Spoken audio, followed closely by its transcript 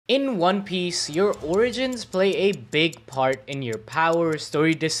In One Piece, your origins play a big part in your power,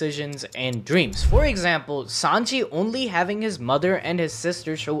 story decisions, and dreams. For example, Sanji only having his mother and his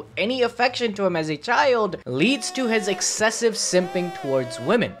sister show any affection to him as a child leads to his excessive simping towards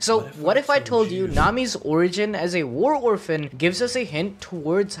women. So what if I told you Nami's origin as a war orphan gives us a hint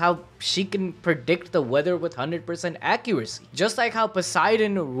towards how she can predict the weather with 100% accuracy? Just like how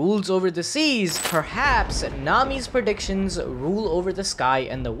Poseidon rules over the seas, perhaps Nami's predictions rule over the sky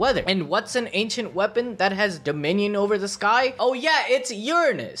and the weather. And what's an ancient weapon that has dominion over the sky? Oh yeah, it's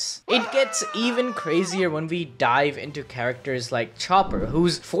Uranus. It gets even crazier when we dive into characters like Chopper,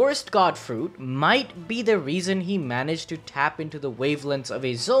 whose forest god fruit might be the reason he managed to tap into the wavelengths of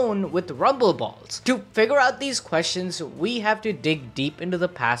a zone with rumble balls. To figure out these questions, we have to dig deep into the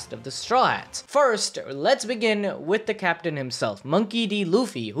past of the Straw Hats. First, let's begin with the captain himself, Monkey D.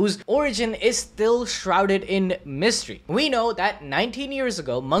 Luffy, whose origin is still shrouded in mystery. We know that 19 years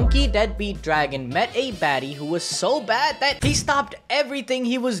ago, Monkey Deadbeat Dragon met a baddie who was so bad that he stopped everything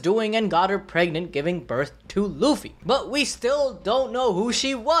he was doing and got her pregnant, giving birth to Luffy. But we still don't know who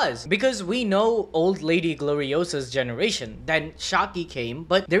she was, because we know old lady Gloriosa's generation, then Shaki came,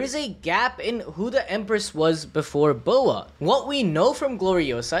 but there is a gap in who the Empress was before Boa. What we know from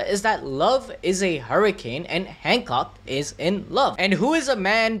Gloriosa is that love is a hurricane and Hancock is in love. And who is a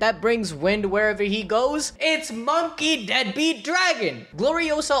man that brings wind wherever he goes? It's Monkey Deadbeat Dragon!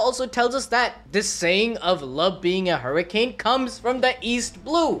 Gloriosa also tells us that this saying of love being a hurricane comes from the East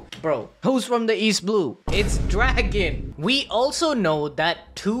Blue. Bro, who's from the East Blue? It's Dragon. We also know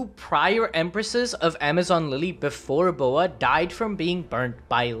that 2 prior empresses of Amazon Lily before Boa died from being burnt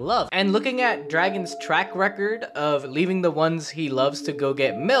by love. And looking at Dragon's track record of leaving the ones he loves to go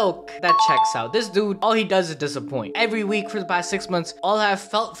get milk, that checks out. This dude, all he does is disappoint. Every week for the past 6 months, all I've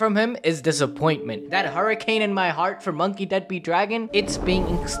felt from him is disappointment. That hurricane in my heart for Monkey Deadbeat Dragon, it's being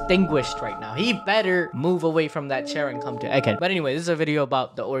extinguished right now. He better move away from that chair and come to Egghead. But anyway, this is a video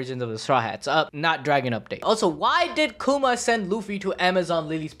about the origins of the Straw Hats. Not Dragon update. Also, why did Kuma send Luffy to Amazon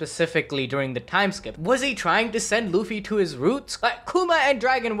Lily specifically during the time skip? Was he trying to send Luffy to his roots? Kuma and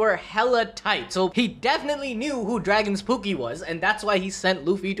Dragon were hella tight, so he definitely knew who Dragon's Pookie was, and that's why he sent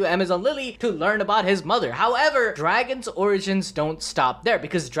Luffy to Amazon Lily to learn about his mother. However, Dragon's origins don't stop there,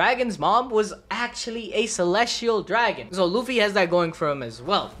 because Dragon's mom was actually a celestial dragon. So Luffy has that going for him as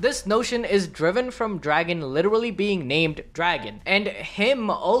well. This notion is driven from Dragon literally being named Dragon, and him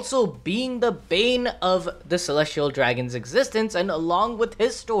also being the bane of the celestial dragon's existence, and along with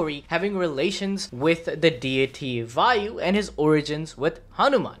his story having relations with the deity Vayu and his origins with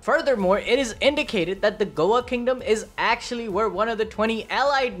Hanuman. Furthermore, it is indicated that the Goa kingdom is actually where one of the 20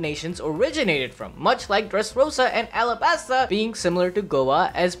 allied nations originated from, much like Dressrosa and Alabasta being similar to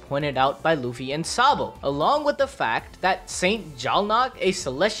Goa, as pointed out by Luffy and Sabo, along with the fact that Saint Jalnak, a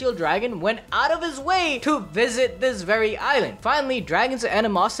celestial dragon, went out of his way to visit this very island. Finally, Dragon's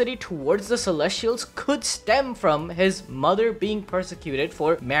animosity towards the celestials could stem from his mother being persecuted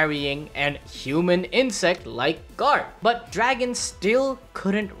for marrying an human insect like Garp. But Dragon still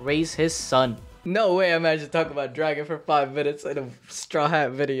couldn't raise his son. No way I managed to talk about Dragon for 5 minutes in a Straw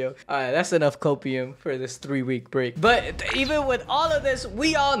Hat video. Alright, that's enough copium for this 3-week break. But even with all of this,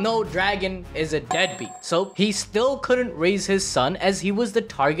 we all know Dragon is a deadbeat. So he still couldn't raise his son, as he was the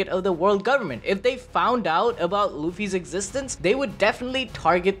target of the world government. If they found out about Luffy's existence, they would definitely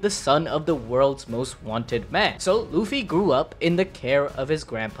target the son of the world's most wanted man. So Luffy grew up in the care of his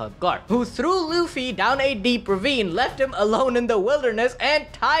grandpa Garp, who threw Luffy down a deep ravine, left him alone in the wilderness,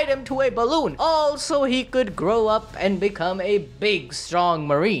 and tied him to a balloon, all so he could grow up and become a big, strong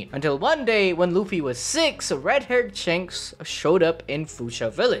marine. Until one day, when Luffy was 6, red-haired Shanks showed up in Fuchsia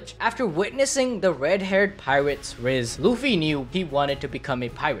village. After witnessing the red-haired pirate's riz, Luffy knew he wanted to become a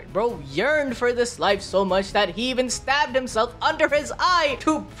pirate. Bro yearned for this life so much that he even stabbed himself under his eye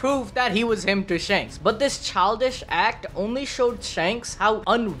to prove that he was him to Shanks. But this childish act only showed Shanks how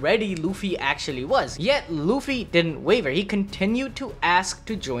unready Luffy actually was. Yet Luffy didn't waver. He continued to ask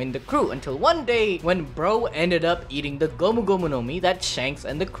to join the crew, until one day when bro ended up eating the Gomu Gomu no Mi that Shanks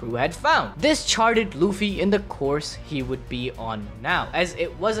and the crew had found. This charted Luffy in the course he would be on now, as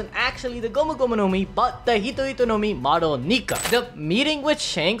it wasn't actually the Gomu Gomu no Mi but the Hito Hito no Mi model Nika. The meeting with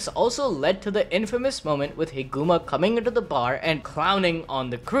Shanks also led to the infamous moment with Higuma coming into the bar and clowning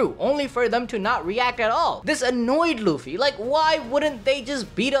on the crew, only for them to not react at all. This annoyed Luffy. Like, why wouldn't they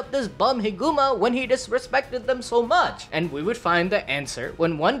just beat up this bum Higuma when he disrespected them so much? And we would find the answer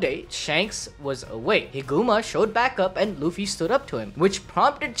when one day Shanks was away. Higuma showed back up and Luffy stood up to him, which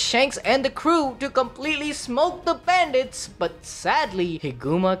prompted Shanks and the crew to completely smoke the bandits, but sadly,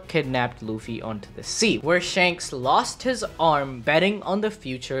 Higuma kidnapped Luffy onto the sea, where Shanks lost his arm betting on the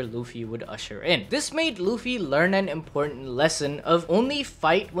future Luffy would usher in. This made Luffy learn an important lesson of only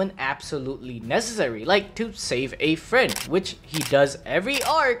fight when absolutely necessary, like to save a friend, which he does every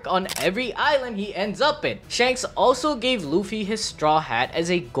arc on every island he ends up in. Shanks also gave Luffy his straw hat as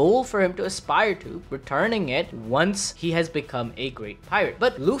a goal for him to aspire to, returning it once he has become a great pirate.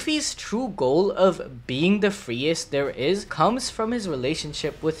 But Luffy's true goal of being the freest there is comes from his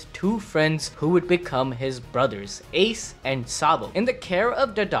relationship with two friends who would become his brothers, Ace and Sabo. In the care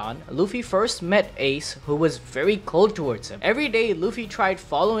of Dadan, Luffy first met Ace, who was very cold towards him. Every day, Luffy tried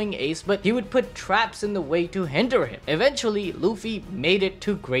following Ace, but he would put traps in the way to hinder him. Eventually, Luffy made it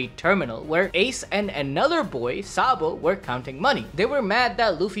to Great Terminal, where Ace and another boy, Sabo, were counting money. They were mad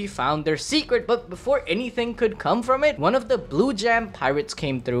that Luffy found their secret, but before anything could come from it, one of the Blue Jam pirates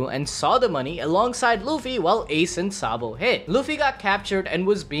came through and saw the money alongside Luffy while Ace and Sabo hid. Luffy got captured and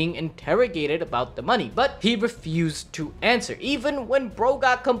was being interrogated about the money, but he refused to answer. Even when bro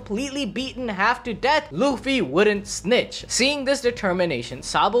got completely beaten half to death, Luffy wouldn't snitch. Seeing this determination,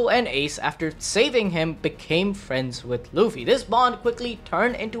 Sabo and Ace, after saving him, became friends with Luffy. This bond quickly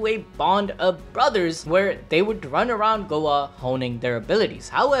turned into a bond of brothers where they would run around Goa honing their abilities.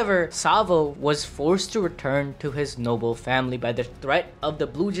 However, Sabo was forced to return to his noble family by the threat of the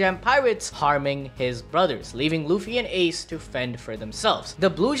Blue Jam pirates harming his brothers, leaving Luffy and Ace to fend for themselves. The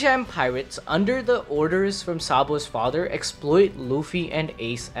Blue Jam pirates, under the orders from Sabo's father, exploit Luffy and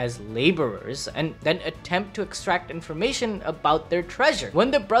Ace as laborers and then attempt to extract information about their treasure.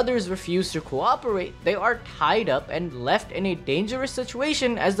 When the brothers refuse to cooperate, they are tied up and left in a dangerous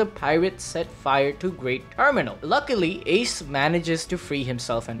situation as the pirates set fire to Great Terminal. Luckily, Ace manages to free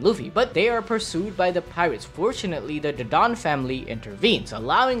himself and Luffy, but they are pursued by the pirates. Fortunately, the Dadan family intervenes,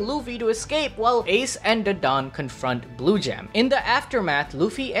 allowing Luffy to escape while Ace and Dadan confront Blue Jam. In the aftermath,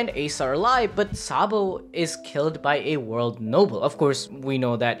 Luffy and Ace are alive, but Sabo is killed by a world noble. Of course, we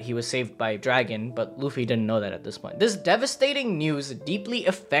know that he was saved by Dragon, but Luffy didn't know that at this point. This devastating news deeply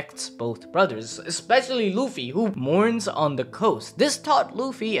affects both brothers, especially Luffy, who mourns on the coast. This taught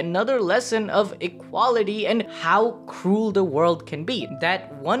Luffy another lesson of equality and how cruel the world can be.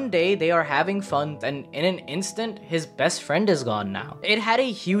 That one day they are having fun and in an instant his best friend is gone now. It had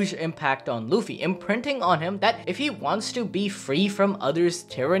a huge impact on Luffy, imprinting on him that if he wants to be free from others'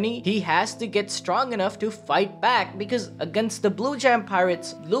 tyranny, he has to get strong enough to fight back, because against the Blue Jam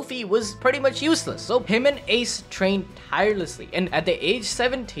pirates, Luffy was pretty much useless. So him and Ace trained tirelessly, and at the age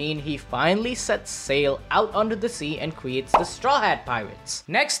 17, he finally sets sail out onto the sea and creates the Straw Hat Pirates.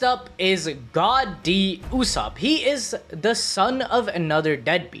 Next up is God D. Usopp. He is the son of another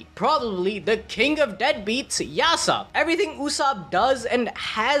deadbeat, probably the king of deadbeats, Yasopp. Everything Usopp does and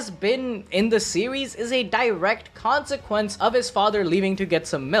has been in the series is a direct consequence of his father leaving to get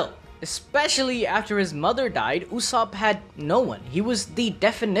some milk. Especially after his mother died, Usopp had no one. He was the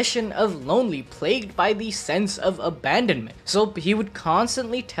definition of lonely, plagued by the sense of abandonment. So he would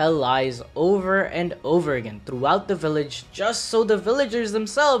constantly tell lies over and over again throughout the village just so the villagers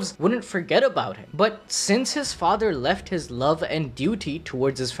themselves wouldn't forget about him. But since his father left his love and duty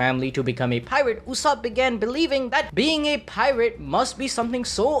towards his family to become a pirate, Usopp began believing that being a pirate must be something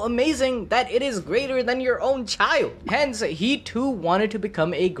so amazing that it is greater than your own child. Hence, he too wanted to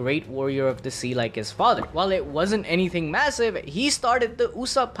become a great warrior of the sea like his father. While it wasn't anything massive, he started the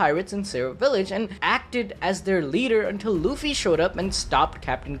Usopp Pirates in Syrup Village and acted as their leader until Luffy showed up and stopped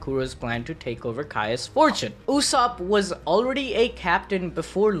Captain Kuro's plan to take over Kaya's fortune. Usopp was already a captain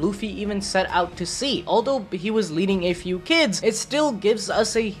before Luffy even set out to sea. Although he was leading a few kids, it still gives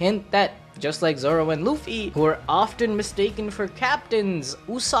us a hint that just like Zoro and Luffy, who are often mistaken for captains,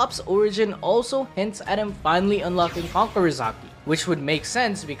 Usopp's origin also hints at him finally unlocking Conqueror's Haki. Which would make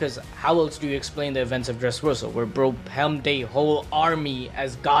sense, because how else do you explain the events of Dressrosa, where bro helmed a whole army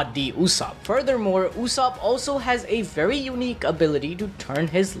as God D. Usopp? Furthermore, Usopp also has a very unique ability to turn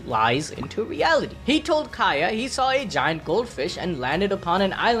his lies into reality. He told Kaya he saw a giant goldfish and landed upon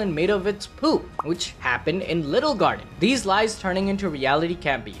an island made of its poop, which happened in Little Garden. These lies turning into reality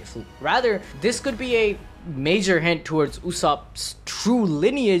can't be a fluke. Rather, this could be a major hint towards Usopp's true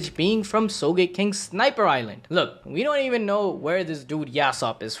lineage being from Soge King's Sniper Island. Look, we don't even know where this dude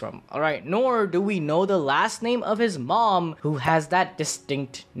Yasopp is from, alright? Nor do we know the last name of his mom, who has that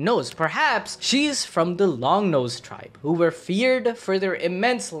distinct nose. Perhaps she's from the Long-Nosed tribe, who were feared for their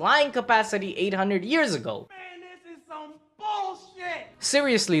immense lying capacity 800 years ago. Man, this is some bullshit!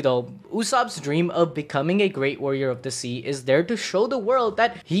 Seriously though, Usopp's dream of becoming a great warrior of the sea is there to show the world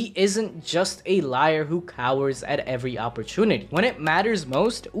that he isn't just a liar who cowers at every opportunity. When it matters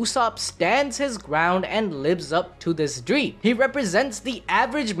most, Usopp stands his ground and lives up to this dream. He represents the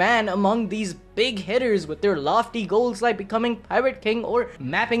average man among these big hitters with their lofty goals like becoming Pirate King or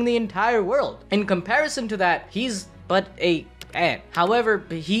mapping the entire world. In comparison to that, he's but a ant. However,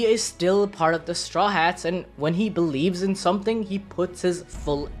 he is still part of the Straw Hats, and when he believes in something, he puts his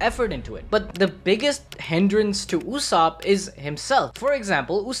full effort into it. But the biggest hindrance to Usopp is himself. For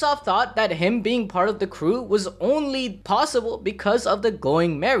example, Usopp thought that him being part of the crew was only possible because of the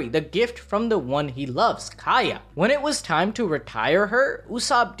going Merry, the gift from the one he loves, Kaya. When it was time to retire her,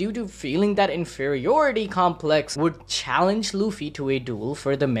 Usopp, due to feeling that inferiority complex, would challenge Luffy to a duel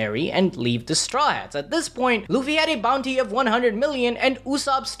for the Merry and leave the Straw Hats. At this point, Luffy had a bounty of 100 million and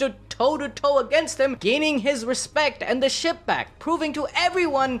Usopp stood toe-to-toe against him, gaining his respect and the ship back, proving to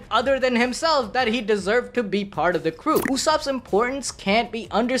everyone other than himself that he deserved to be part of the crew. Usopp's importance can't be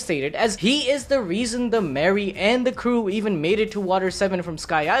understated, as he is the reason the Merry and the crew even made it to Water 7 from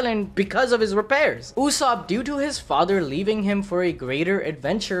Sky Island because of his repairs. Usopp, due to his father leaving him for a greater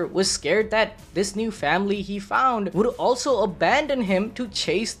adventure, was scared that this new family he found would also abandon him to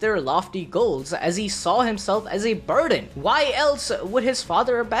chase their lofty goals, as he saw himself as a burden. Why else would his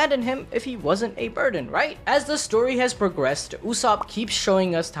father abandon him if he wasn't a burden, right? As the story has progressed, Usopp keeps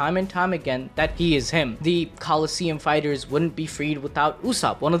showing us time and time again that he is him. The Colosseum fighters wouldn't be freed without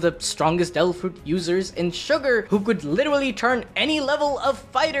Usopp, one of the strongest devil fruit users in Sugar, who could literally turn any level of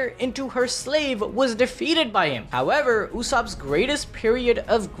fighter into her slave, was defeated by him. However, Usopp's greatest period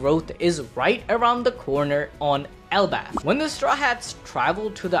of growth is right around the corner on Elbaf. When the Straw Hats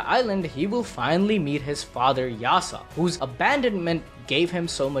travel to the island, he will finally meet his father Yasa, whose abandonment gave him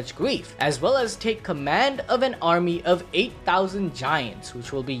so much grief, as well as take command of an army of 8,000 giants,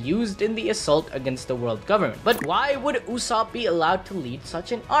 which will be used in the assault against the world government. But why would Usopp be allowed to lead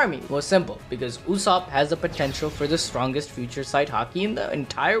such an army? Well, simple, because Usopp has the potential for the strongest future sight hockey in the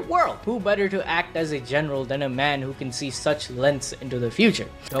entire world. Who better to act as a general than a man who can see such lengths into the future?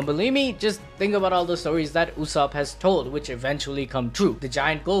 Don't believe me? Just think about all the stories that Usopp has told, which eventually come true. The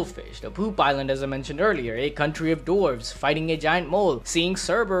giant goldfish, the poop island as I mentioned earlier, a country of dwarves fighting a giant mole, seeing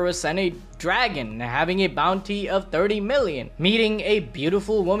Cerberus and a dragon, having a bounty of 30 million, meeting a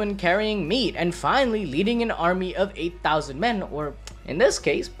beautiful woman carrying meat, and finally leading an army of 8,000 men, or in this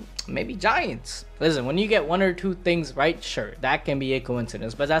case, maybe giants. Listen, when you get one or two things right, sure, that can be a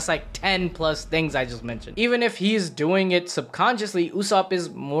coincidence, but that's like 10 plus things I just mentioned. Even if he's doing it subconsciously, Usopp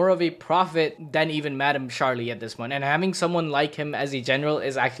is more of a prophet than even Madame Charlie at this point, and having someone like him as a general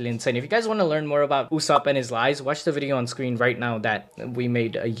is actually insane. If you guys want to learn more about Usopp and his lies, watch the video on screen right now that we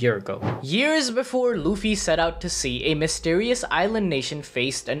made a year ago. Years before Luffy set out to sea, a mysterious island nation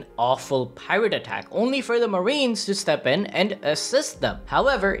faced an awful pirate attack, only for the Marines to step in and assist them.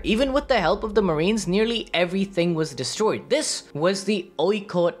 However, even with the help of the Marines, nearly everything was destroyed. This was the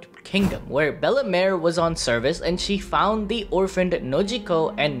Oikot Kingdom, where Bella Mare was on service and she found the orphaned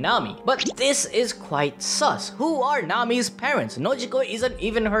Nojiko and Nami. But this is quite sus. Who are Nami's parents? Nojiko isn't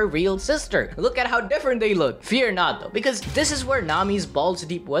even her real sister. Look at how different they look. Fear not though, because this is where Nami's balls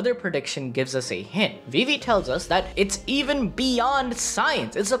deep weather prediction gives us a hint. Vivi tells us that it's even beyond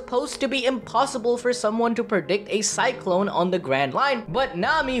science. It's supposed to be impossible for someone to predict a cyclone on the Grand Line, but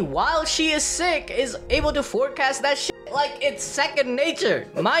Nami, while she is sick, is able to forecast that shit like it's second nature.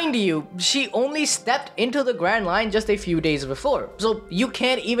 Mind you, she only stepped into the Grand Line just a few days before, so you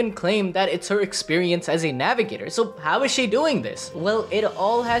can't even claim that it's her experience as a navigator. So how is she doing this? Well, it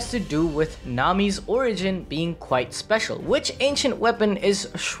all has to do with Nami's origin being quite special. Which ancient weapon is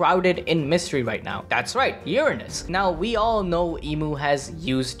shrouded in mystery right now? That's right, Uranus. Now, we all know Emu has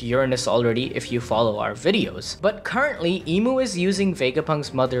used Uranus already if you follow our videos, but currently Emu is using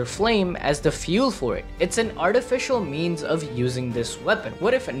Vegapunk's mother Flame as the fuel for it. It's an artificial means of using this weapon.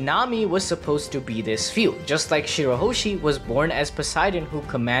 What if Nami was supposed to be this fuel? Just like Shirahoshi was born as Poseidon who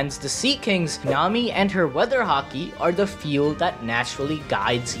commands the Sea Kings, Nami and her weather hockey are the fuel that naturally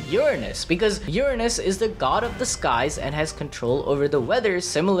guides Uranus, because Uranus is the god of the skies and has control over the weather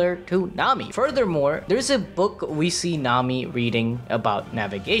similar to Nami. Furthermore, there's a book we see Nami reading about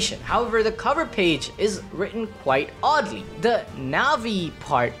navigation. However, the cover page is written quite oddly. The Navi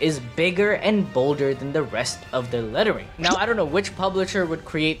part is bigger and bolder than the rest of the lettering. Now, I don't know which publisher would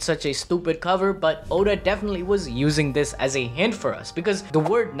create such a stupid cover, but Oda definitely was using this as a hint for us, because the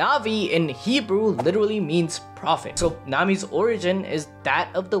word Navi in Hebrew literally means prophet. So Nami's origin is that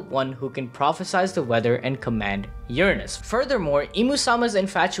of the one who can prophesize the weather and command Uranus. Furthermore, Imusama's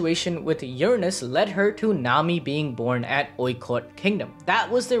infatuation with Uranus led her to Nami being born at Oikot Kingdom. That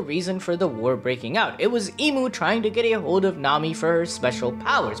was the reason for the war breaking out. It was Imu trying to get a hold of Nami for her special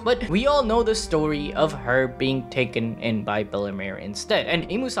powers, but we all know the story of her being taken in by Bellemere instead, and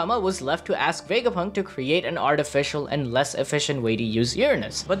Imusama was left to ask Vegapunk to create an artificial and less efficient way to use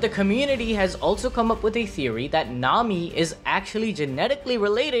Uranus. But the community has also come up with a theory that Nami is actually genetically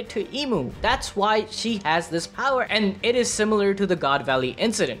related to Imu. That's why she has this power, and it is similar to the God Valley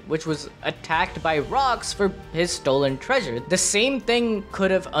incident, which was attacked by rocks for his stolen treasure. The same thing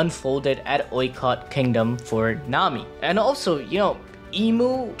could have unfolded at Oikot Kingdom for Nami. And also,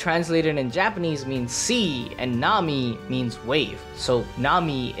 Imu translated in Japanese means sea and Nami means wave. So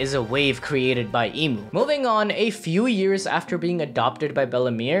Nami is a wave created by Imu. Moving on, a few years after being adopted by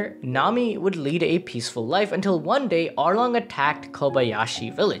Bellemere, Nami would lead a peaceful life until one day Arlong attacked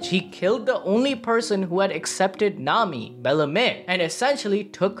Kobayashi village. He killed the only person who had accepted Nami, Bellemere, and essentially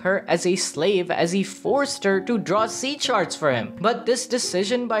took her as a slave as he forced her to draw sea charts for him. But this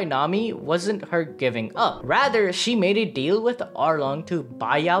decision by Nami wasn't her giving up. Rather, she made a deal with Arlong to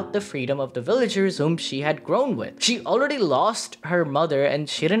buy out the freedom of the villagers whom she had grown with. She already lost her mother and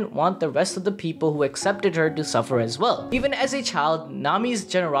she didn't want the rest of the people who accepted her to suffer as well. Even as a child, Nami's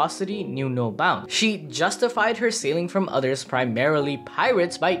generosity knew no bounds. She justified her stealing from others, primarily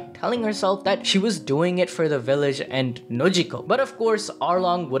pirates, by telling herself that she was doing it for the village and Nojiko. But of course,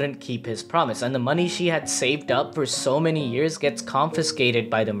 Arlong wouldn't keep his promise, and the money she had saved up for so many years gets confiscated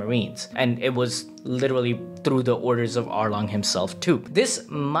by the Marines. And it was literally through the orders of Arlong himself too. This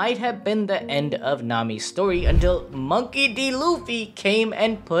might have been the end of Nami's story until Monkey D. Luffy came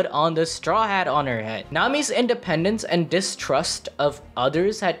and put on the straw hat on her head. Nami's independence and distrust of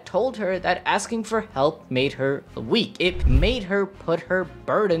others had told her that asking for help made her weak. It made her put her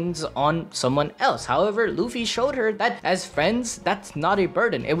burdens on someone else. However, Luffy showed her that as friends, that's not a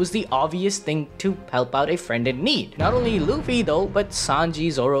burden. It was the obvious thing to help out a friend in need. Not only Luffy though, but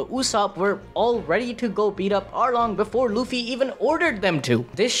Sanji, Zoro, Usopp were all ready to go beat up Arlong before Luffy even ordered them to.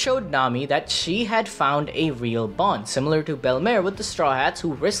 This showed Nami that she had found a real bond, similar to Bellemere with the Straw Hats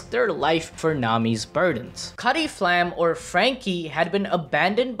who risked their life for Nami's burdens. Cutty Flam, or Franky, had been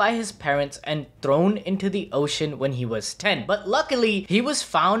abandoned by his parents and thrown into the ocean when he was 10, but luckily he was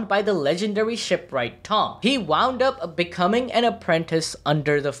found by the legendary shipwright Tom. He wound up becoming an apprentice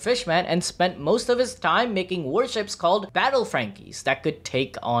under the Fishman and spent most of his time making warships called Battle Frankies that could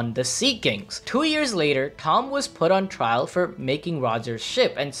take on the Sea Kings. 2 years later, Tom was put on trial for making Roger's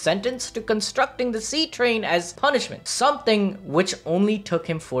ship and sentenced to constructing the sea train as punishment, something which only took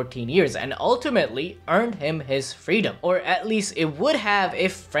him 14 years and ultimately earned him his freedom, or at least it would have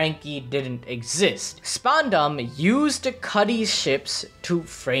if Franky didn't exist. Spandam used Cuddy's ships to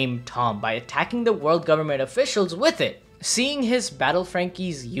frame Tom by attacking the world government officials with it. Seeing his Battle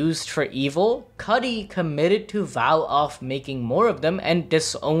Frankies used for evil, Cuddy committed to vow off making more of them and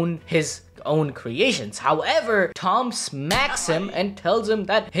disown his own creations. However, Tom smacks him and tells him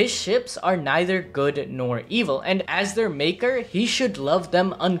that his ships are neither good nor evil, and as their maker, he should love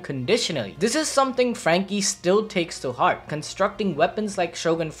them unconditionally. This is something Franky still takes to heart, constructing weapons like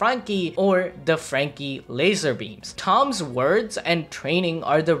Shogun Franky or the Franky laser beams. Tom's words and training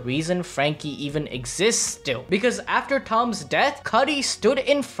are the reason Franky even exists still, because after Tom's death, Cuddy stood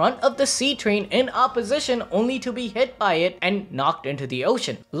in front of the sea train in opposition only to be hit by it and knocked into the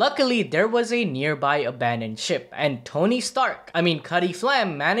ocean. Luckily, there was a nearby abandoned ship, and Cutty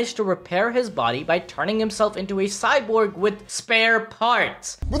Flam managed to repair his body by turning himself into a cyborg with spare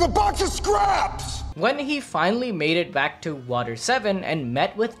parts. With a bunch of scraps! When he finally made it back to Water 7 and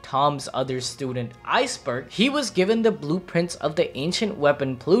met with Tom's other student, Iceberg, he was given the blueprints of the ancient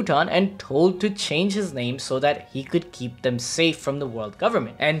weapon Pluton and told to change his name so that he could keep them safe from the world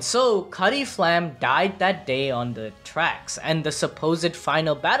government. And so, Cutty Flam died that day on the tracks, and the supposed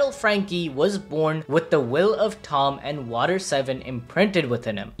final battle Franky was born with the will of Tom and Water 7 imprinted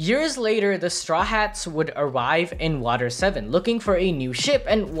within him. Years later, the Straw Hats would arrive in Water 7 looking for a new ship,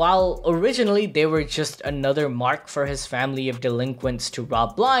 and while originally they were just another mark for his family of delinquents to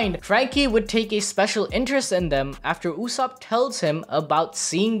rob blind, Franky would take a special interest in them after Usopp tells him about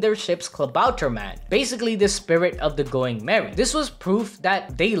seeing their ship's Klabauter Man, basically the spirit of the going merry. This was proof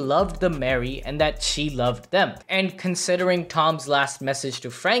that they loved the Mary and that she loved them. And considering Tom's last message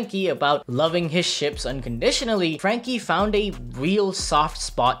to Franky about loving his ships unconditionally, Franky found a real soft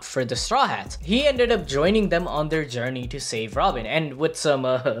spot for the Straw Hats. He ended up joining them on their journey to save Robin, and with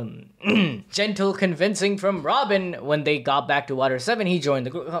some gentle little convincing from Robin when they got back to Water 7, he joined the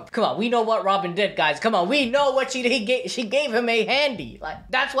group. Come on, we know what Robin did, guys. Come on, we know what she gave him a handy. Like,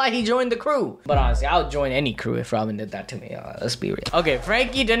 that's why he joined the crew. But honestly, I would join any crew if Robin did that to me. Let's be real. Okay,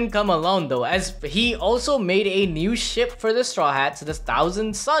 Franky didn't come alone though, as he also made a new ship for the Straw Hats, the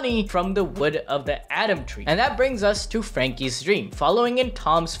Thousand Sunny, from the wood of the Atom Tree. And that brings us to Franky's dream, following in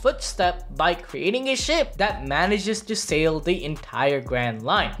Tom's footstep by creating a ship that manages to sail the entire Grand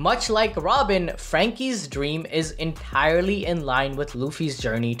Line. Much like Robin, Franky's dream is entirely in line with Luffy's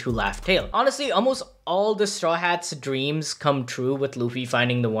journey to Laugh Tale. Honestly, almost all the Straw Hats' dreams come true with Luffy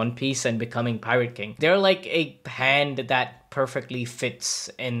finding the One Piece and becoming Pirate King. They're like a hand that perfectly fits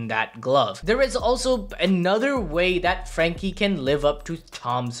in that glove. There is also another way that Franky can live up to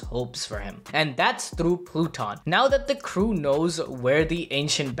Tom's hopes for him, and that's through Pluton. Now that the crew knows where the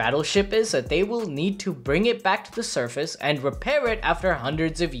ancient battleship is, they will need to bring it back to the surface and repair it after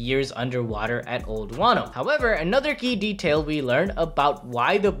hundreds of years underwater at Old Wano. However, another key detail we learn about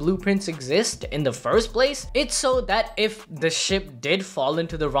why the blueprints exist in the first place, it's so that if the ship did fall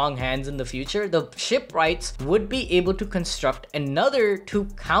into the wrong hands in the future, the shipwrights would be able to construct another to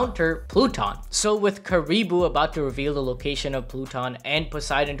counter Pluton. So with Karibu about to reveal the location of Pluton and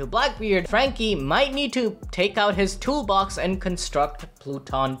Poseidon to Blackbeard, Franky might need to take out his toolbox and construct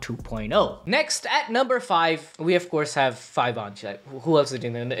Pluton 2.0. Next, at number 5, we of course have Banji. Like, who else is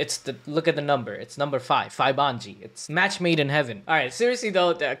doing that? It's the, look at the number. It's number 5, Banji. It's match made in heaven. All right, seriously though,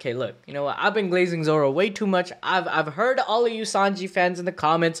 okay, look, you know what? I've been glazing Zoro way too much. I've heard all of you Sanji fans in the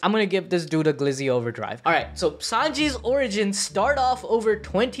comments. I'm gonna give this dude a glizzy overdrive. All right, so Sanji's origins start off over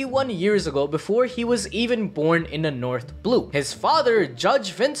 21 years ago, before he was even born in the North Blue. His father,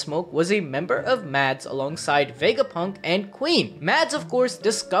 Judge Vinsmoke, was a member of Mads alongside Vegapunk and Queen. Mads, of course,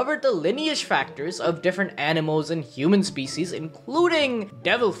 discovered the lineage factors of different animals and human species, including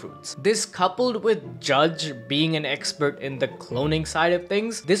devil fruits. This, coupled with Judge being an expert in the cloning side of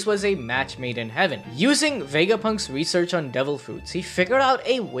things, this was a match made in heaven. Using Vegapunk's research on devil fruits, he figured out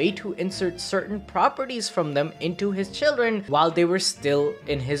a way to insert certain properties from them into his children while they were still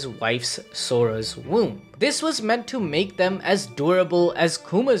in his wife's Sora's womb. This was meant to make them as durable as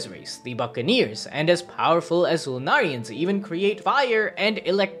Kuma's race, the Buccaneers, and as powerful as Lunarians, even create fire and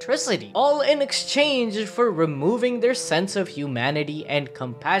electricity, all in exchange for removing their sense of humanity and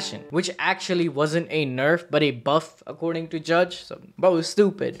compassion, which actually wasn't a nerf but a buff according to Judge, so bro was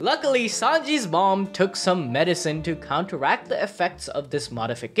stupid. Luckily, Sanji's mom took some medicine to counteract the effects of this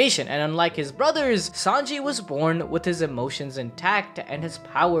modification, and unlike his brothers, Sanji was born with his emotions intact and his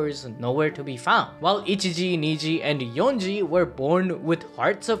powers nowhere to be found, while Ichiji, Niji, and Yonji were born with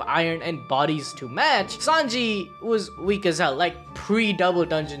hearts of iron and bodies to match. Sanji was weak as hell, like pre-Double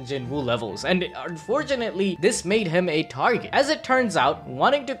Dungeon Jinwoo levels, and unfortunately, this made him a target. As it turns out,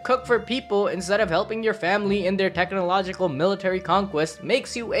 wanting to cook for people instead of helping your family in their technological military conquest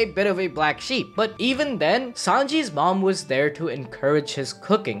makes you a bit of a black sheep. But even then, Sanji's mom was there to encourage his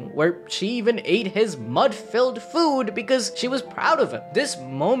cooking, where she even ate his mud-filled food because she was proud of him. This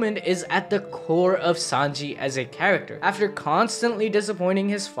moment is at the core of Sanji as a character. After constantly disappointing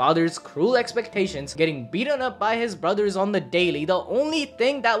his father's cruel expectations, getting beaten up by his brothers on the daily, the only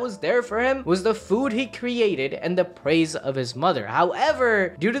thing that was there for him was the food he created and the praise of his mother.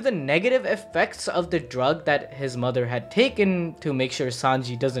 However, due to the negative effects of the drug that his mother had taken to make sure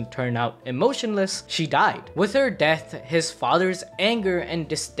Sanji doesn't turn out emotionless, she died. With her death, his father's anger and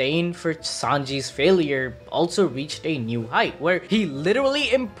disdain for Sanji's failure also reached a new height, where he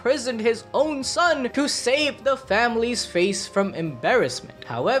literally imprisoned his own son to save the family's face from embarrassment.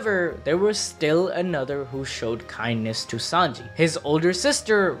 However, there was still another who showed kindness to Sanji, his older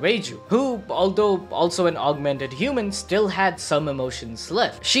sister Reiju, who, although also an augmented human, still had some emotions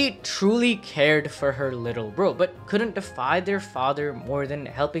left. She truly cared for her little bro, but couldn't defy their father more than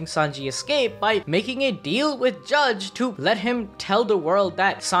helping Sanji escape by making a deal with Judge to let him tell the world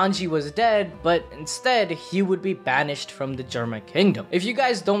that Sanji was dead, but instead he would be banished from the German kingdom. If you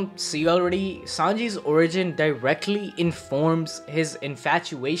guys don't see already, Sanji's origin directly informs his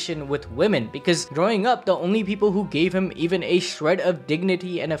infatuation with women, because growing up, the only people who gave him even a shred of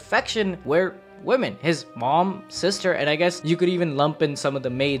dignity and affection were women, his mom, sister, and I guess you could even lump in some of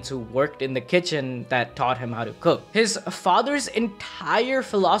the maids who worked in the kitchen that taught him how to cook. His father's entire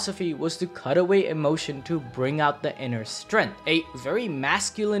philosophy was to cut away emotion to bring out the inner strength, a very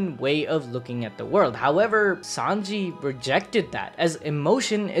masculine way of looking at the world. However, Sanji rejected that, as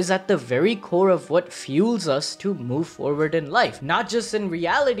emotion is at the very core of what fuels us to move forward in life, not just in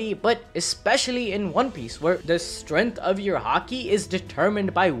reality, but especially in One Piece, where the strength of your haki is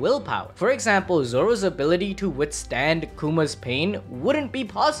determined by willpower. For example, example, Zoro's ability to withstand Kuma's pain wouldn't be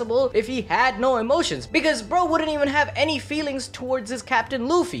possible if he had no emotions, because bro wouldn't even have any feelings towards his captain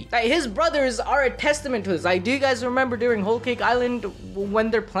Luffy. Like, his brothers are a testament to this. Like, do you guys remember during Whole Cake Island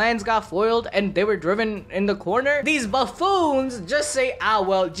when their plans got foiled and they were driven in the corner? These buffoons just say, ah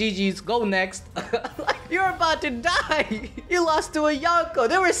well, GG's, go next. Like, you're about to die. You lost to a Yonko.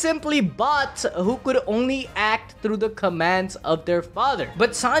 They were simply bots who could only act through the commands of their father.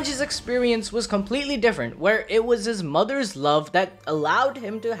 But Sanji's experience was completely different, where it was his mother's love that allowed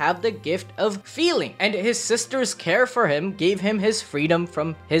him to have the gift of feeling, and his sister's care for him gave him his freedom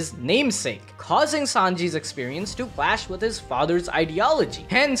from his namesake, causing Sanji's experience to clash with his father's ideology.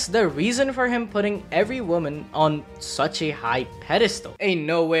 Hence, the reason for him putting every woman on such a high pedestal. Ain't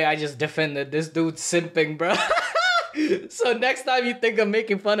no way I just defended this dude simping, bro. So next time you think of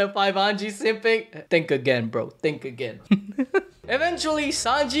making fun of 5-Hanji simping, think again, bro. Think again. Eventually,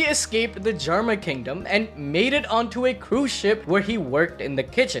 Sanji escaped the Germa Kingdom and made it onto a cruise ship where he worked in the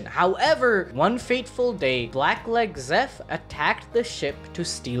kitchen. However, one fateful day, Blackleg Zeph attacked the ship to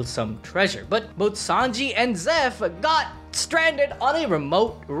steal some treasure. But both Sanji and Zeph got stranded on a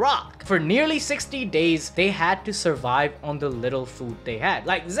remote rock. For nearly 60 days, they had to survive on the little food they had.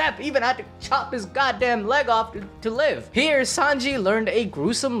 Like, Zeph even had to chop his goddamn leg off to live. Here, Sanji learned a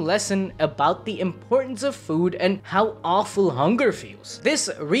gruesome lesson about the importance of food and how awful hunger feels. This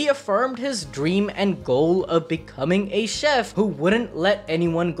reaffirmed his dream and goal of becoming a chef who wouldn't let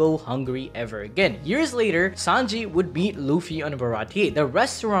anyone go hungry ever again. Years later, Sanji would meet Luffy on Baratie, the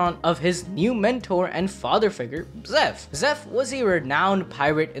restaurant of his new mentor and father figure, Zeph. Zeph was a renowned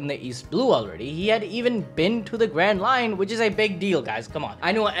pirate in the East Blue already. He had even been to the Grand Line, which is a big deal, guys. Come on.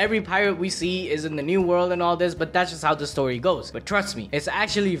 I know every pirate we see is in the New World and all this, but that's just how the story goes. But trust me, it's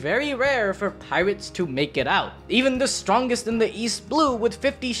actually very rare for pirates to make it out. Even the strongest in the East Blue with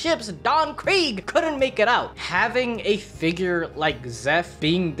 50 ships, Don Krieg, couldn't make it out. Having a figure like Zeph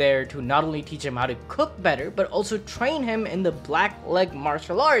being there to not only teach him how to cook better, but also train him in the black leg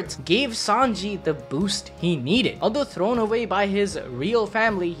martial arts gave Sanji the boost he needed. Although thrown away by his real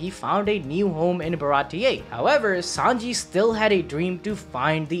family, he found a new home in Baratie. However, Sanji still had a dream to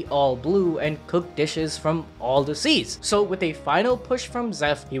find the All Blue and cook dishes from all the seas. So with a final push from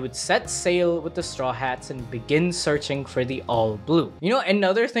Zeph, he would set sail with the Straw Hats and begin searching for the All Blue. You know,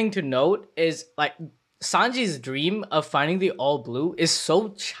 another thing to note is, like, Sanji's dream of finding the All Blue is so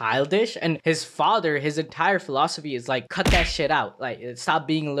childish, and his father, his entire philosophy is like, cut that shit out, like, stop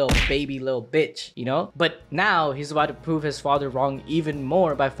being a little baby, little bitch, you know? But now he's about to prove his father wrong even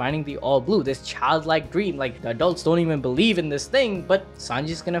more by finding the All Blue, this childlike dream. Like, the adults don't even believe in this thing, but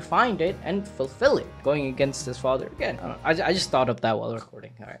Sanji's gonna find it and fulfill it, going against his father again. I just thought of that while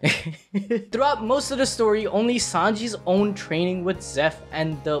recording. All right. Throughout most of the story, only Sanji's own training with Zeph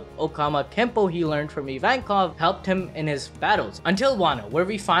and the Okama Kempo he learned from Ivankov helped him in his battles, until Wano, where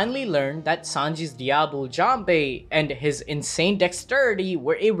we finally learned that Sanji's Diablo Jimbei and his insane dexterity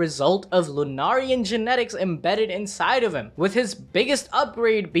were a result of Lunarian genetics embedded inside of him, with his biggest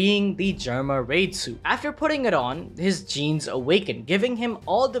upgrade being the Germa raid suit. After putting it on, his genes awakened, giving him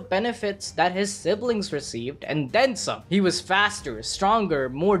all the benefits that his siblings received and then some. He was faster, stronger,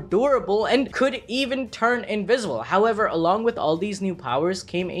 more durable, and could even turn invisible. However, along with all these new powers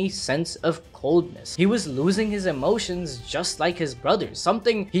came a sense of coldness. He was losing his emotions just like his brothers,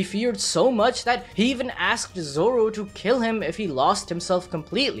 something he feared so much that he even asked Zoro to kill him if he lost himself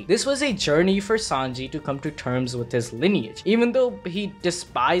completely. This was a journey for Sanji to come to terms with his lineage. Even though he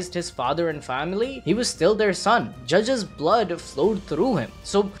despised his father and family, he was still their son. Judge's blood flowed through him.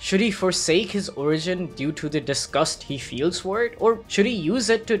 So should he forsake his origin due to the disgust he feels for it, or should he use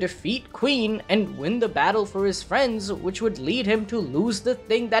it to defeat Queen and win the battle for his friends, which would lead him to lose the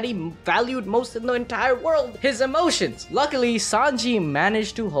thing that he valued most in the entire world, his emotions? Luckily, Sanji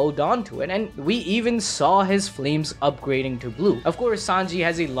managed to hold on to it, and we even saw his flames upgrading to blue. Of course, Sanji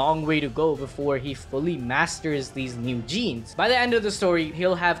has a long way to go before he fully masters these new genes. By the end of the story,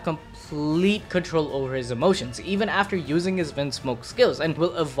 he'll have complete control over his emotions, even after using his Vinsmoke skills, and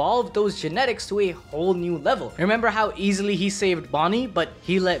will evolve those genetics to a whole new level. Remember how easily he saved Bonnie, but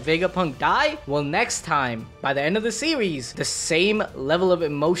he let Vegapunk die? Well, next time, by the end of the series, the same level of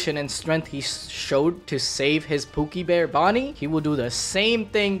emotion and strength he showed to save his Pookie Bear Bonnie, he will do the same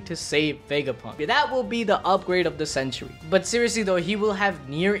thing to save Vegapunk. That will be the upgrade of the century. But seriously though, he will have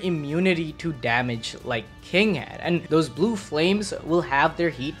near immunity to damage like king had, and those blue flames will have their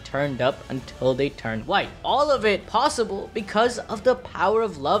heat turned up until they turn white. All of it possible because of the power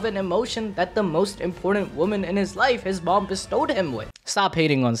of love and emotion that the most important woman in his life, his mom, bestowed him with. Stop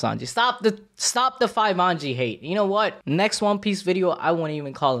hating on Sanji. Stop the 5 Anji hate. You know what? Next One Piece video, I won't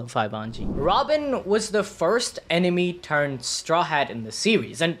even call him 5 Anji. Robin was the first enemy turned Straw Hat in the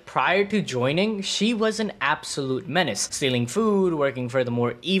series, and prior to joining, she was an absolute menace, stealing food, working for the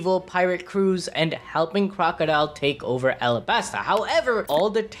more evil pirate crews, and helping Crocodile take over Alabasta. However, all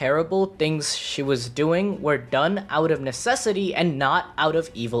the terrible things she was doing were done out of necessity and not out of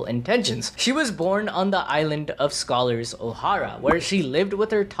evil intentions. She was born on the island of Scholars O'Hara, where she lived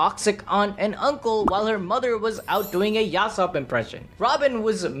with her toxic aunt and uncle while her mother was out doing a Usopp impression. Robin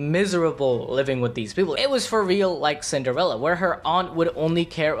was miserable living with these people. It was for real like Cinderella, where her aunt would only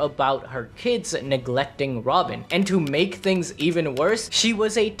care about her kids, neglecting Robin. And to make things even worse, she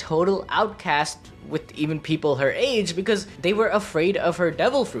was a total outcast with even people her age because they were afraid of her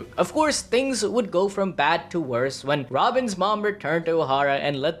devil fruit. Of course, things would go from bad to worse when Robin's mom returned to O'Hara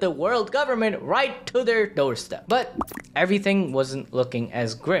and led the world government right to their doorstep. But everything wasn't looking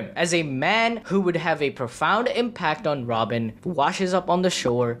as grim, as a man who would have a profound impact on Robin washes up on the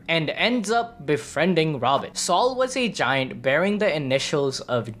shore and ends up befriending Robin. Saul was a giant bearing the initials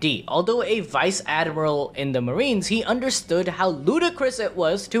of D. Although a vice admiral in the Marines, he understood how ludicrous it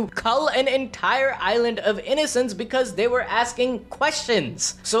was to cull an entire island of innocents because they were asking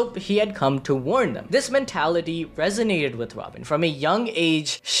questions. So he had come to warn them. This mentality resonated with Robin. From a young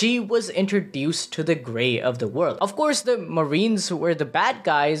age, she was introduced to the gray of the world. Of course, the Marines were the bad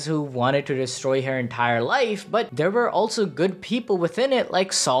guys who wanted to destroy her entire life, but there were also good people within it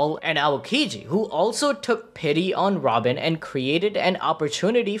like Saul and Aokiji, who also took pity on Robin and created an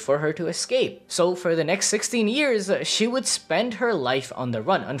opportunity for her to escape. So for the next 16 years, she would spend her life on the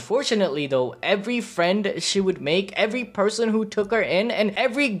run. Unfortunately though, every friend she would make, every person who took her in, and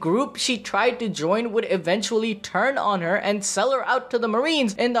every group she tried to join would eventually turn on her and sell her out to the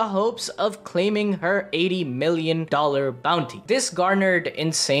Marines in the hopes of claiming her $80 million bounty. This garnered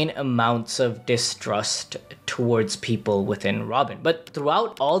insane amounts of distrust towards people within Robin. But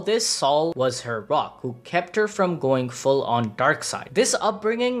throughout all this, Saul was her rock, who kept her from going full on dark side. This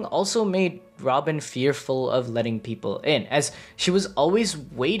upbringing also made Robin fearful of letting people in, as she was always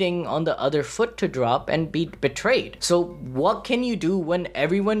waiting on the other foot to drop and be betrayed. So what can you do when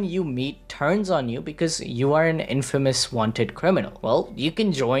everyone you meet turns on you because you are an infamous wanted criminal? Well, you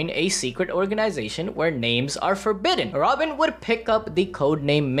can join a secret organization where names are forbidden. Robin would pick up the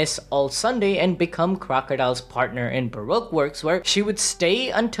codename Miss All Sunday and become Crocodile's partner in Baroque Works, where she would stay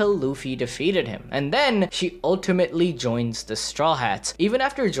until Luffy defeated him. And then she ultimately joins the Straw Hats. Even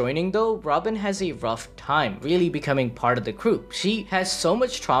after joining though, Robin has a rough time really becoming part of the crew. She has so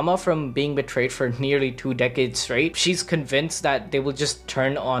much trauma from being betrayed for nearly 2 decades straight. She's convinced that they will just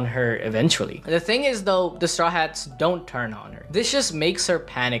turn on her eventually. The thing is though, the Straw Hats don't turn on her. This just makes her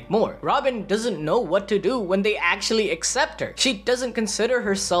panic more. Robin doesn't know what to do when they actually accept her. She doesn't consider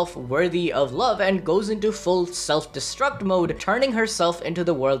herself worthy of love and goes into full self-destruct mode, turning herself into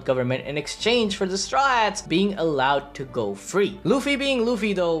the world government in exchange for the Straw Hats being allowed to go free. Luffy being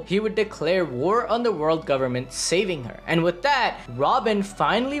Luffy though, he would declare war on the world government, saving her. And with that, Robin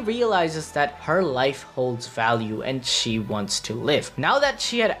finally realizes that her life holds value and she wants to live. Now that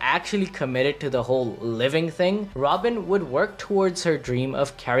she had actually committed to the whole living thing, Robin would work towards her dream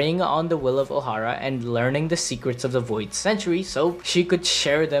of carrying on the will of O'Hara and learning the secrets of the Void Century so she could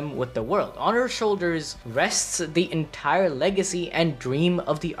share them with the world. On her shoulders rests the entire legacy and dream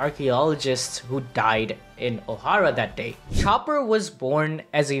of the archaeologists who died in O'Hara that day. Chopper was born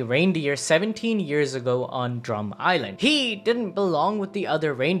as a reindeer 17 years ago on Drum Island. He didn't belong with the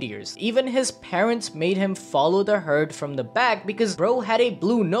other reindeers. Even his parents made him follow the herd from the back because bro had a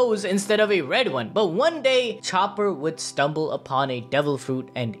blue nose instead of a red one. But one day, Chopper would stumble upon a devil fruit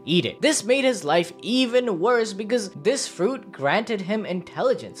and eat it. This made his life even worse because this fruit granted him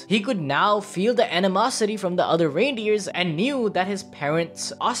intelligence. He could now feel the animosity from the other reindeers and knew that his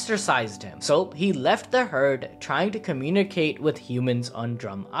parents ostracized him. So he left the herd trying to communicate with humans on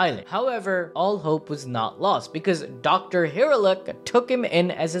Drum Island. However, all hope was not lost because Dr. Hiraluk took him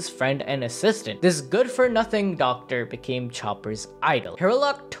in as his friend and assistant. This good-for-nothing doctor became Chopper's idol.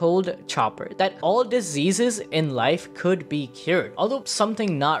 Hiraluk told Chopper that all diseases in life could be cured. Although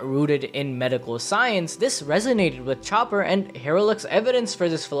something not rooted in medical science, this resonated with Chopper, and Hiraluk's evidence for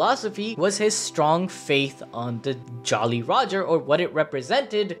this philosophy was his strong faith on the Jolly Roger, or what it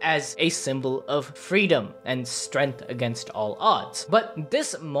represented as a symbol of freedom. freedom and strength against all odds. But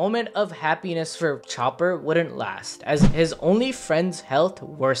this moment of happiness for Chopper wouldn't last, as his only friend's health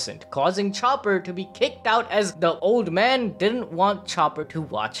worsened, causing Chopper to be kicked out as the old man didn't want Chopper to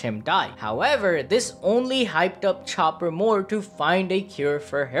watch him die. However, this only hyped up Chopper more to find a cure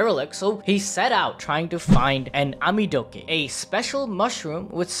for Herolic, so he set out trying to find an amidoke, a special mushroom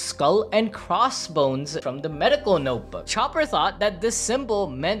with skull and crossbones from the medical notebook. Chopper thought that this symbol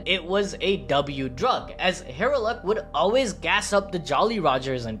meant it was a W drug, as Herolic would always gas up the Jolly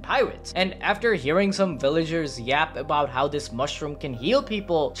Rogers and pirates. And after hearing some villagers yap about how this mushroom can heal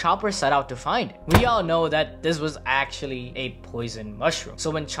people, Chopper set out to find it. We all know that this was actually a poison mushroom.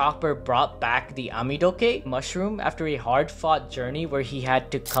 So when Chopper brought back the amidoke mushroom after a hard-fought journey where he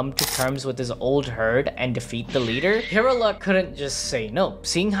had to come to terms with his old herd and defeat the leader, Herolic couldn't just say no.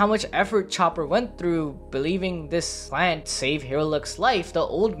 Seeing how much effort Chopper went through believing this plant saved Herolic's life, the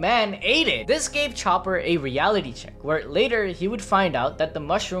old man ate it. This gave Chopper a reality check, where later he would find out that the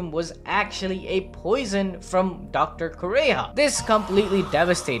mushroom was actually a poison from Dr. Kureha. This completely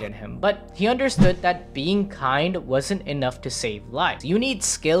devastated him, but he understood that being kind wasn't enough to save lives. You need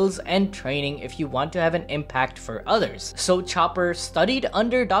skills and training if you want to have an impact for others. So Chopper studied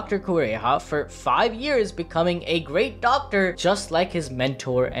under Dr. Kureha for 5 years, becoming a great doctor just like his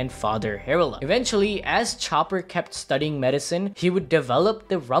mentor and father Herolic. Eventually, as Chopper kept studying medicine, he would develop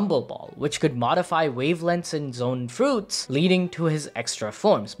the Rumble Ball, which could modify wavelengths in zone fruits, leading to his extra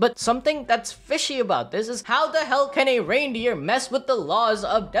forms. But something that's fishy about this is how the hell can a reindeer mess with the laws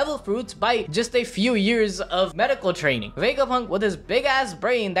of devil fruits by just a few years of medical training? Vegapunk, with his big ass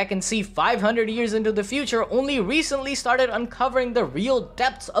brain that can see 500 years into the future, only recently started uncovering the real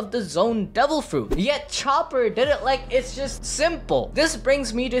depths of the zone devil fruit. Yet Chopper did it like it's just simple. This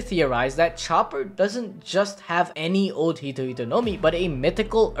brings me to theorize that Chopper doesn't just have any old Hito Nomi, but a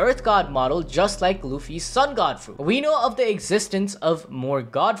mythical earth god model just like Luffy's sun god fruit. We know of the existence of more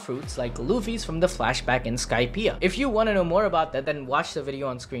god fruits like Luffy's from the flashback in Skypiea. If you want to know more about that, then watch the video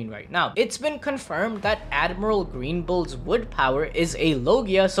on screen right now. It's been confirmed that Admiral Greenbull's wood power is a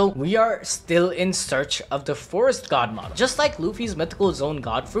Logia, so we are still in search of the forest god model. Just like Luffy's mythical zone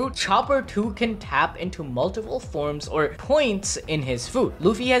god fruit, Chopper too can tap into multiple forms or points in his fruit.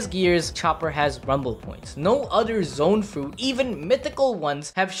 Luffy has gears, Chopper has rumble points. No other zone fruit, even mythical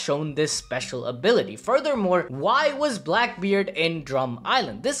ones, have shown this special ability. Furthermore, why was Blackbeard in Drum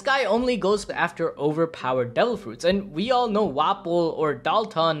Island? This guy only goes after overpowered devil fruits, and we all know Wapol or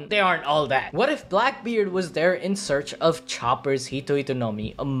Dalton, they aren't all that. What if Blackbeard was there in search of Chopper's Hito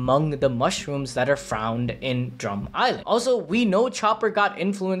Nomi among the mushrooms that are found in Drum Island? Also, we know Chopper got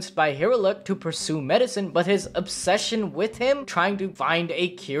influenced by Herolic to pursue medicine, but his obsession with him trying to find a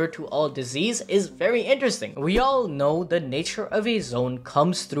cure to all disease is very interesting. We all know the nature of a zone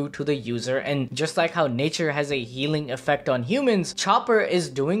comes through to the user, and just like how nature has a healing effect on humans, Chopper is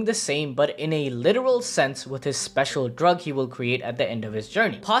doing the same but in a literal sense with his special drug he will create at the end of his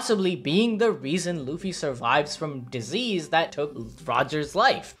journey, possibly being the reason Luffy survives from disease that took Roger's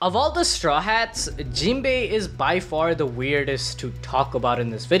life. Of all the Straw Hats, Jimbei is by far the weirdest to talk about in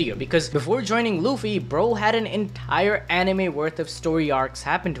this video, because before joining Luffy, bro had an entire anime worth of story arcs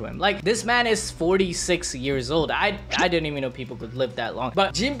happen to him. Like, this man is 46 years old. I didn't even know people could live that long.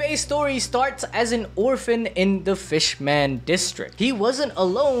 But Jimbei's story starts as an orphan in the Fishman district. He wasn't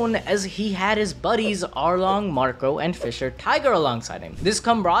alone, as he had his buddies Arlong, Marco, and Fisher Tiger alongside him. This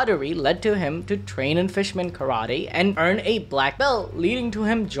camaraderie led to him to train in Fishman karate and earn a black belt, leading to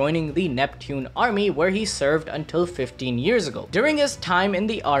him joining the Neptune army, where he served until 15 years ago. During his time in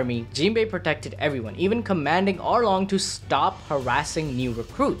the army, Jimbei protected everyone, even commanding Arlong to stop harassing new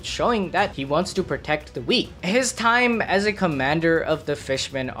recruits, showing that he wants to protect the weak. His time as a commander of the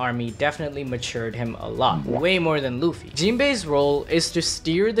Fishman army definitely matured him a lot, way more than Luffy. Jimbei's role is to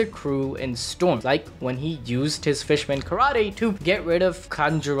steer the crew in storms, like when he used his Fishman karate to get rid of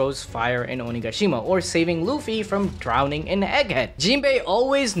Kanjuro's fire in Onigashima, or saving Luffy from drowning in Egghead. Jimbei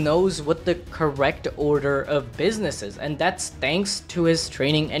always knows what the correct order of business is, and that's thanks to his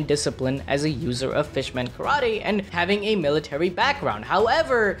training and discipline as a user of Fishman karate and having a military background.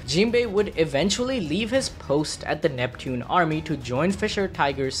 However, Jimbei would eventually leave his post at the Neptune army to join Fisher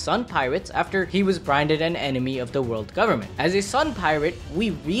Tiger's Sun Pirates after he was branded an enemy of the world government. As a Sun Pirate,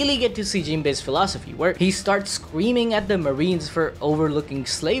 we really get to see Jimbei's philosophy, where he starts screaming at the Marines for overlooking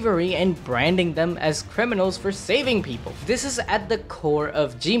slavery and branding them as criminals for saving people. This is at the core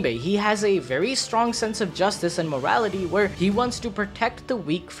of Jimbei. He has a very strong sense of justice and morality, where he wants to protect the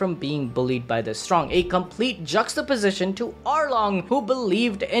weak from being bullied by the strong, a complete juxtaposition to Arlong, who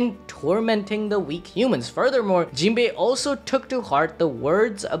believed in tormenting the weak humans. Furthermore, Jimbei also took to heart the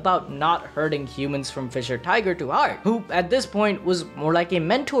words about not not hurting humans from Fisher Tiger too hard, who at this point was more like a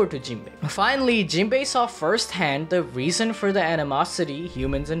mentor to Jimbei. Finally, Jimbei saw firsthand the reason for the animosity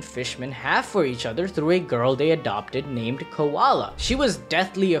humans and fishmen have for each other through a girl they adopted named Koala. She was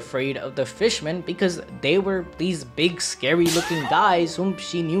deathly afraid of the fishmen because they were these big scary looking guys whom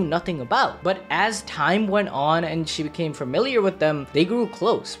she knew nothing about. But as time went on and she became familiar with them, they grew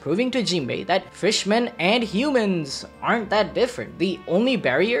close, proving to Jimbei that fishmen and humans aren't that different. The only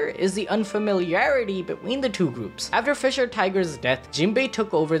barrier is the unfamiliarity between the two groups. After Fisher Tiger's death, Jimbei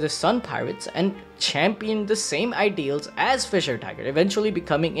took over the Sun Pirates and championed the same ideals as Fisher Tiger, eventually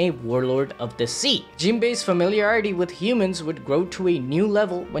becoming a warlord of the sea. Jimbei's familiarity with humans would grow to a new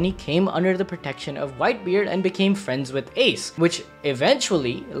level when he came under the protection of Whitebeard and became friends with Ace, which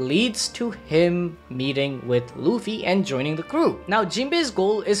eventually leads to him meeting with Luffy and joining the crew. Now, Jimbei's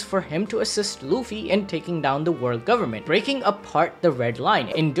goal is for him to assist Luffy in taking down the world government, breaking apart the Red Line.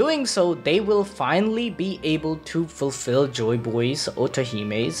 In doing so, they will finally be able to fulfill Joy Boy's,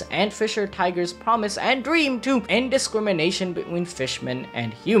 Otahime's, and Fisher Tiger's promise and dream to end discrimination between fishmen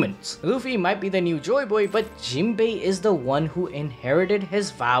and humans. Luffy might be the new Joy Boy, but Jimbei is the one who inherited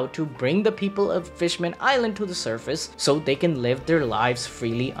his vow to bring the people of Fishman Island to the surface so they can live their lives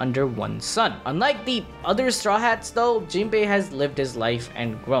freely under one sun. Unlike the other Straw Hats though, Jimbei has lived his life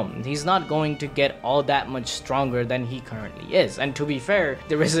and grown. He's not going to get all that much stronger than he currently is, and to be fair,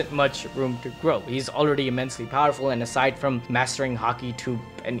 there isn't much room to grow. He's already immensely powerful, and aside from mastering Haki to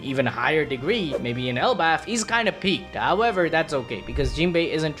an even higher degree, maybe in Elbaf, he's kind of peaked. However, that's okay because Jimbei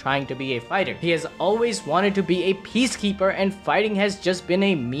isn't trying to be a fighter. He has always wanted to be a peacekeeper, and fighting has just been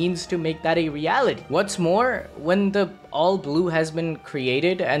a means to make that a reality. What's more, when the All Blue has been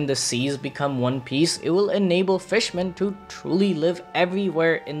created and the seas become one piece, it will enable fishmen to truly live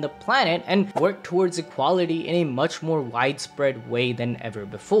everywhere in the planet and work towards equality in a much more widespread way than ever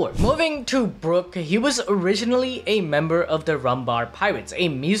before. Moving to Brook, he was originally a member of the Rumbar Pirates, a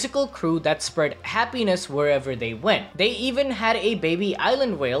musical crew that spread happiness wherever they went. They even had a baby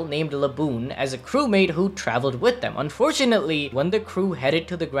island whale named Laboon as a crewmate who traveled with them. Unfortunately, when the crew headed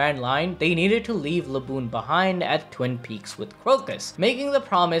to the Grand Line, they needed to leave Laboon behind at Twin Peaks with Crocus, making the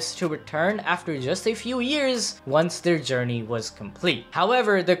promise to return after just a few years once their journey was complete.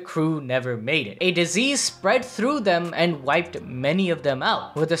 However, the crew never made it. A disease spread through them and wiped many of them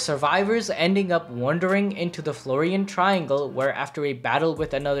out, with the survivors ending up wandering into the Florian Triangle, where after a battle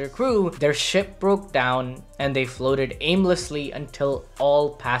with another crew, their ship broke down and they floated aimlessly until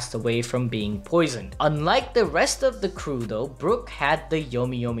all passed away from being poisoned. Unlike the rest of the crew though, Brook had the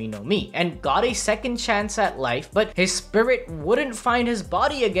Yomi Yomi no Mi and got a second chance at life, but his spirit wouldn't find his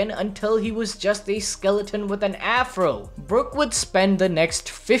body again until he was just a skeleton with an afro. Brook would spend the next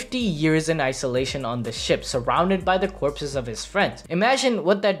 50 years in isolation on the ship, surrounded by the corpses of his friends. Imagine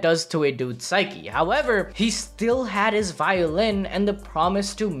what that does to a dude's psyche. However, he still had his violin and the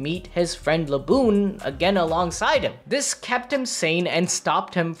promise to meet his friend Laboon again alongside him. This kept him sane and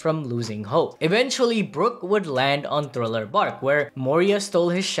stopped him from losing hope. Eventually, Brook would land on Thriller Bark, where Moria stole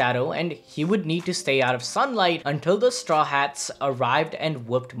his shadow and he would need to stay out of sunlight until the Straw Hats arrived and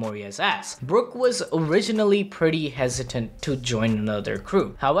whooped Moria's ass. Brook was originally pretty hesitant to join another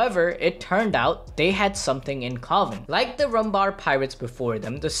crew. However, it turned out they had something in common. Like the Rumbar Pirates before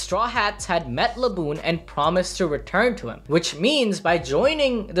them, the Straw Hats had met Laboon and promised to return to him, which means by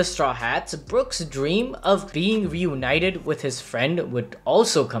joining the Straw Hats, Brook's dream of being reunited with his friend would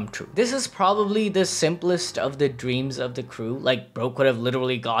also come true. This is probably the simplest of the dreams of the crew. Like, Brook could have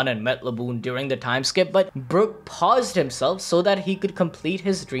literally gone and met Laboon during the time skip, but Brook paused himself so that he could complete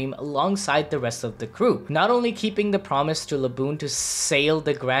his dream alongside the rest of the crew, not only keeping the promise to Laboon to sail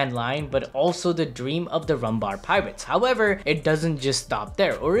the Grand Line, but also the dream of the Rumbar Pirates. However, it doesn't just stop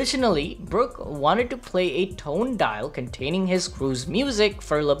there. Originally, Brook wanted to play a tone dial containing his crew's music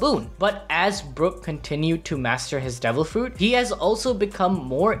for Laboon, but as Brook continued to master his devil fruit, he has also become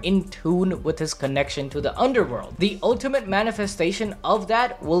more in tune with his connection to the underworld. The ultimate manifestation of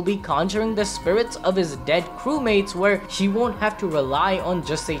that will be conjuring the spirits of his dead crewmates, where he won't have to rely on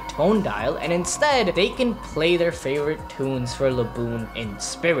just a tone dial, and instead they can play their favorite tunes for Laboon in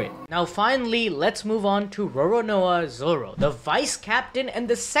spirit. Now finally, let's move on to Roronoa Zoro, the vice captain and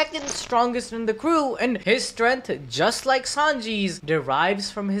the second strongest in the crew, and his strength, just like Sanji's, derives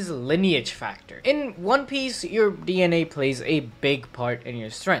from his lineage factor. In One Piece, your DNA plays a big part in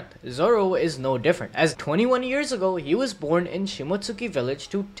your strength. Zoro is no different, as 21 years ago, he was born in Shimotsuki village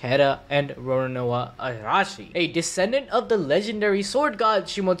to Tera and Roronoa Arashi, a descendant of the legendary sword god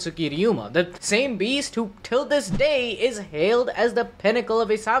Shimotsuki Ryuma, the same beast who till this day is hailed as the pinnacle of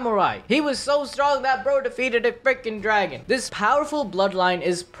a samurai. He was so strong that bro defeated a freaking dragon. This powerful bloodline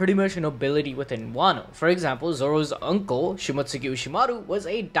is pretty much a nobility within Wano. For example, Zoro's uncle, Shimotsuki Ushimaru, was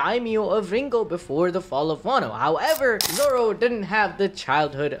a daimyo of Ringo before the fall of Wano. However, Zoro didn't have the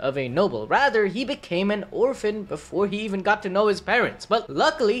childhood of a noble. Rather, he became an orphan before he even got to know his parents. But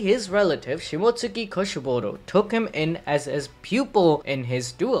luckily, his relative, Shimotsuki Koshiboro, took him in as his pupil in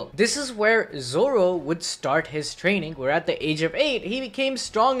his duel. This is where Zoro would start his training, where at the age of 8, he became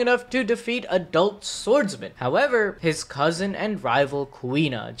strong enough to defeat adult swordsmen. However, his cousin and rival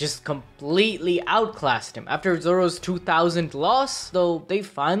Kuina just completely outclassed him. After Zoro's 2000 loss, though, they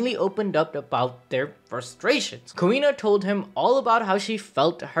finally opened up about their frustrations. Kuina told him all about how she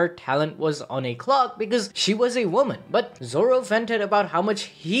felt her talent was on a clock because she was a woman, but Zoro vented about how much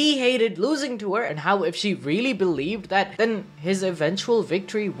he hated losing to her and how if she really believed that, then his eventual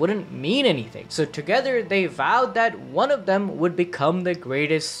victory wouldn't mean anything. So together they vowed that one of them would become the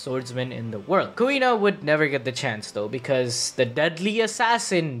greatest swordsman in the world. Kuina would never get the chance though, because the deadly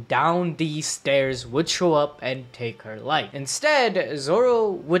assassin down these stairs would show up and take her life. Instead, Zoro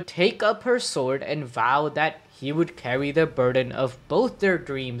would take up her sword and vow that he would carry the burden of both their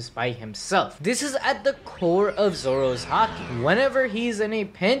dreams by himself. This is at the core of Zoro's haki. Whenever he's in a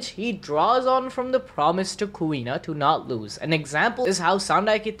pinch, he draws on from the promise to Kuina to not lose. An example is how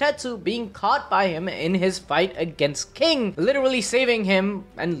Sandai Kitetsu being caught by him in his fight against King, literally saving him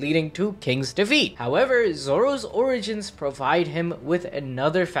and leading to King's defeat. However, Zoro's origins provide him with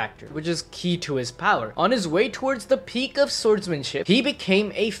another factor, which is key to his power. On his way towards the peak of swordsmanship, he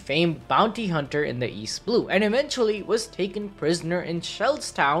became a famed bounty hunter in the East Blue, and eventually was taken prisoner in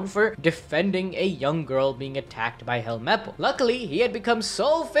Shellstown for defending a young girl being attacked by Helmeppo. Luckily, he had become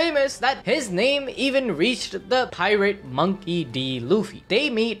so famous that his name even reached the pirate Monkey D. Luffy. They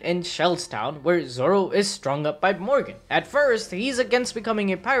meet in Shellstown, where Zoro is strung up by Morgan. At first, he's against becoming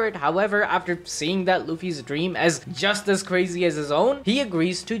a pirate. However, after seeing that Luffy's dream as just as crazy as his own, he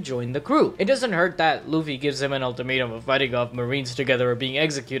agrees to join the crew. It doesn't hurt that Luffy gives him an ultimatum of fighting off Marines together or being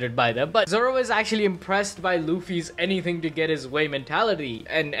executed by them, but Zoro is actually impressed by Luffy's anything to get his way mentality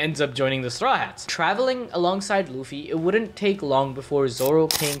and ends up joining the Straw Hats. Traveling alongside Luffy, it wouldn't take long before Zoro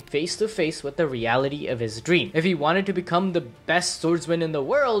came face to face with the reality of his dream. If he wanted to become the best swordsman in the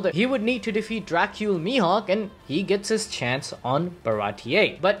world, he would need to defeat Dracule Mihawk, and he gets his chance on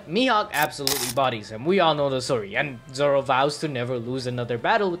Baratier. But Mihawk absolutely bodies him. We all know the story, and Zoro vows to never lose another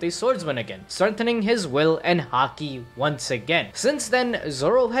battle with a swordsman again, strengthening his will and haki once again. Since then,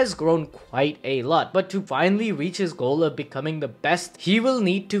 Zoro has grown quite a lot, but to finally reach his goal of becoming the best, he will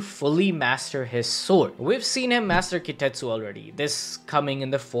need to fully master his sword. We've seen him master Kitetsu already, this coming in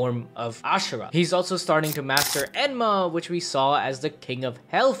the form of Ashura. He's also starting to master Enma, which we saw as the King of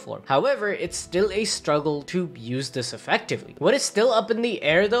Hell form. However, it's still a struggle to use this effectively. What is still up in the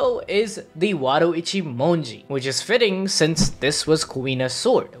air though is the Wado Ichimonji, which is fitting since this was Kuina's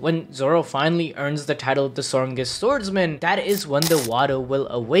sword. When Zoro finally earns the title of the strongest swordsman, that is when the Wado will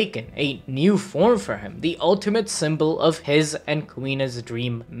awaken, a new form for him, the ultimate symbol of his and Kuina's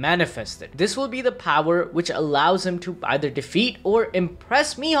dream manifested. This will be the power which allows him to either defeat or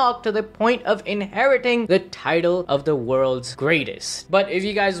impress Mihawk to the point of inheriting the title of the world's greatest. But if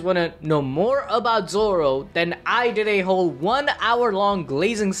you guys want to know more about Zoro, then I did a whole 1 hour long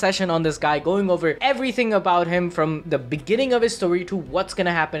glazing session on this guy, going over everything about him from the beginning of his story to what's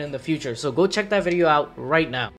gonna happen in the future. So go check that video out right now.